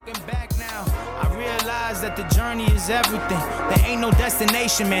realize that the journey is everything. There ain't no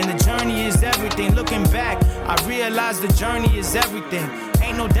destination, man. The journey is everything. Looking back, I realize the journey is everything.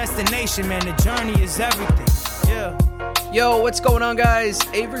 Ain't no destination, man. The journey is everything. Yeah. Yo, what's going on, guys?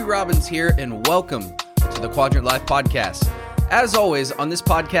 Avery Robbins here, and welcome to the Quadrant Life Podcast. As always, on this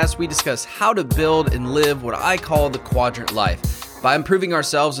podcast, we discuss how to build and live what I call the Quadrant Life by improving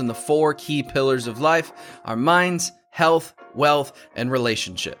ourselves in the 4 key pillars of life: our minds, health, wealth, and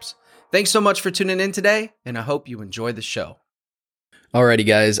relationships. Thanks so much for tuning in today, and I hope you enjoy the show. Alrighty,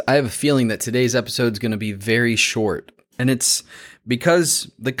 guys, I have a feeling that today's episode is going to be very short, and it's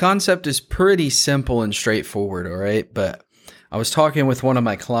because the concept is pretty simple and straightforward, all right? But I was talking with one of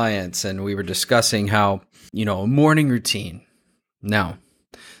my clients, and we were discussing how, a morning routine. Now,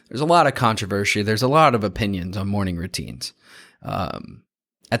 there's a lot of controversy. There's a lot of opinions on morning routines.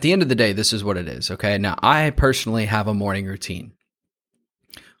 At the end of the day, this is what it is, okay? Now, I personally have a morning routine.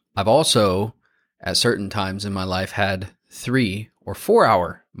 I've also, at certain times in my life, had 3 or 4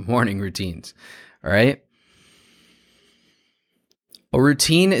 hour morning routines, all right? A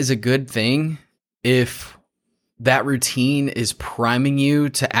routine is a good thing if that routine is priming you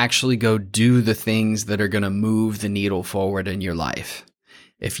to actually go do the things that are going to move the needle forward in your life.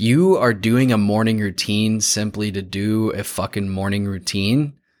 If you are doing a morning routine simply to do a fucking morning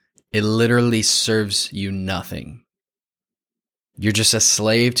routine, it literally serves you nothing. You're just a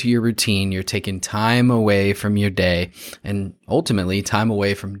slave to your routine. You're taking time away from your day and ultimately time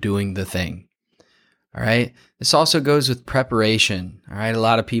away from doing the thing. All right. This also goes with preparation. All right. A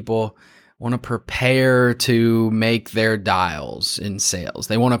lot of people want to prepare to make their dials in sales.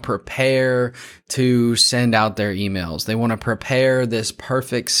 They want to prepare to send out their emails. They want to prepare this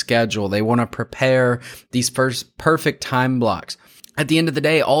perfect schedule. They want to prepare these first perfect time blocks. At the end of the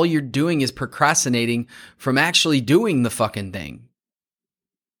day, all you're doing is procrastinating from actually doing the fucking thing.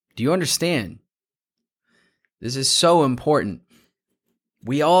 Do you understand? This is so important.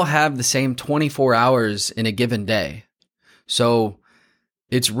 We all have the same 24 hours in a given day. So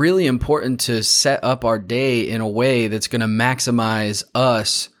it's really important to set up our day in a way that's going to maximize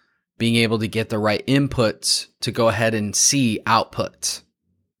us being able to get the right inputs to go ahead and see outputs.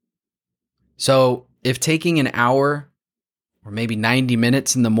 So if taking an hour or maybe 90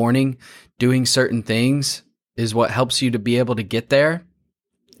 minutes in the morning doing certain things is what helps you to be able to get there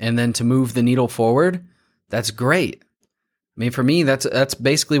and then to move the needle forward, that's great. I mean, for me, that's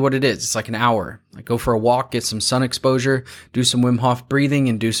basically what it is. It's like an hour. I go for a walk, get some sun exposure, do some Wim Hof breathing,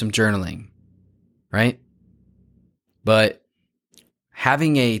 and do some journaling, right? But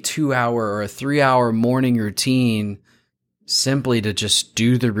having a 2-hour or a 3-hour morning routine simply to just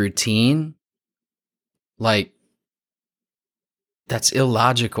do the routine, like, that's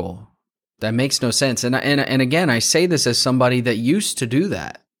illogical. That makes no sense. And again, I say this as somebody that used to do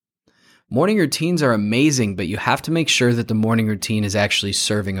that. Morning routines are amazing, but you have to make sure that the morning routine is actually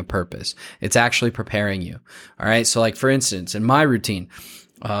serving a purpose. It's actually preparing you. All right. So like, for instance, in my routine,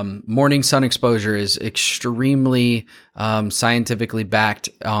 morning sun exposure is extremely scientifically backed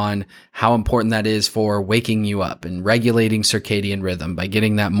on how important that is for waking you up and regulating circadian rhythm by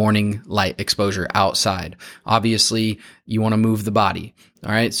getting that morning light exposure outside. Obviously, you want to move the body.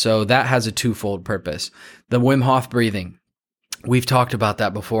 All right. So that has a twofold purpose. The Wim Hof breathing. We've talked about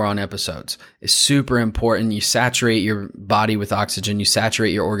that before on episodes. It's super important. You saturate your body with oxygen. You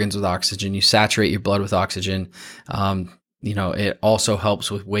saturate your organs with oxygen. You saturate your blood with oxygen. It also helps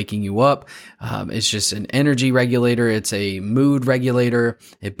with waking you up. It's just an energy regulator. It's a mood regulator.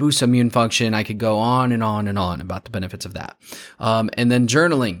 It boosts immune function. I could go on and on and on about the benefits of that. And then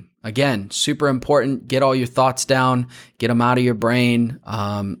journaling. Again, super important. Get all your thoughts down, get them out of your brain,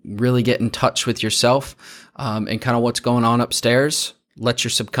 really get in touch with yourself, and kind of what's going on upstairs. Let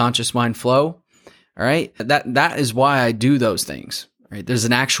your subconscious mind flow. All right. That is why I do those things, right? There's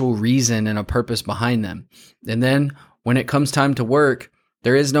an actual reason and a purpose behind them. And then when it comes time to work,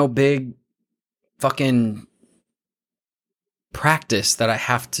 there is no big fucking practice that I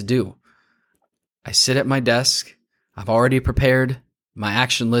have to do. I sit at my desk. I've already prepared my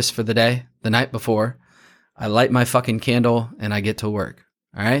action list for the day, the night before. I light my fucking candle and I get to work.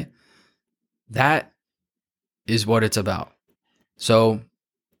 All right. That is what it's about. So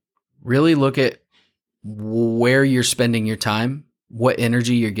really look at where you're spending your time, what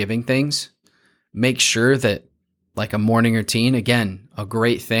energy you're giving things. Make sure that, like a morning routine, again, a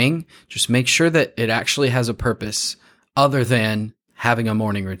great thing. Just make sure that it actually has a purpose other than having a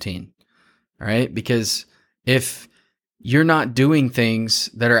morning routine. All right. Because if you're not doing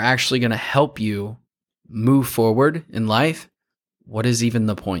things that are actually going to help you move forward in life, what is even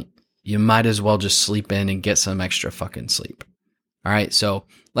the point? You might as well just sleep in and get some extra fucking sleep. All right. So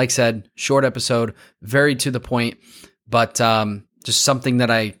like I said, short episode, very to the point, but just something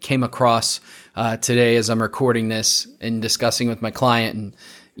that I came across today as I'm recording this and discussing with my client, and,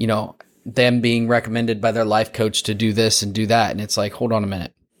 you know, them being recommended by their life coach to do this and do that. And it's like, hold on a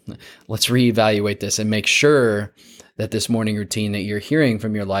minute. Let's reevaluate this and make sure that this morning routine that you're hearing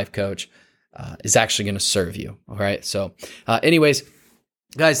from your life coach is actually going to serve you. All right. So anyways,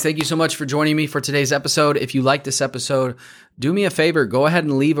 guys, thank you so much for joining me for today's episode. If you like this episode, do me a favor, go ahead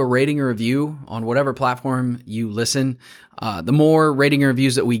and leave a rating or review on whatever platform you listen. The more rating and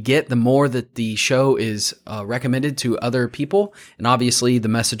reviews that we get, the more that the show is recommended to other people. And obviously the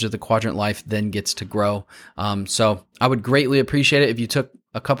message of the Quadrant Life then gets to grow. So I would greatly appreciate it if you took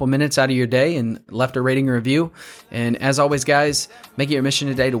a couple minutes out of your day and left a rating or review. And as always, guys, make it your mission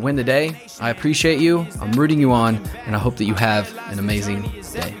today to win the day. I appreciate you. I'm rooting you on, and I hope that you have an amazing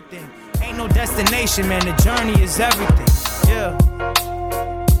day. Ain't no destination, man. The journey is everything. Yeah.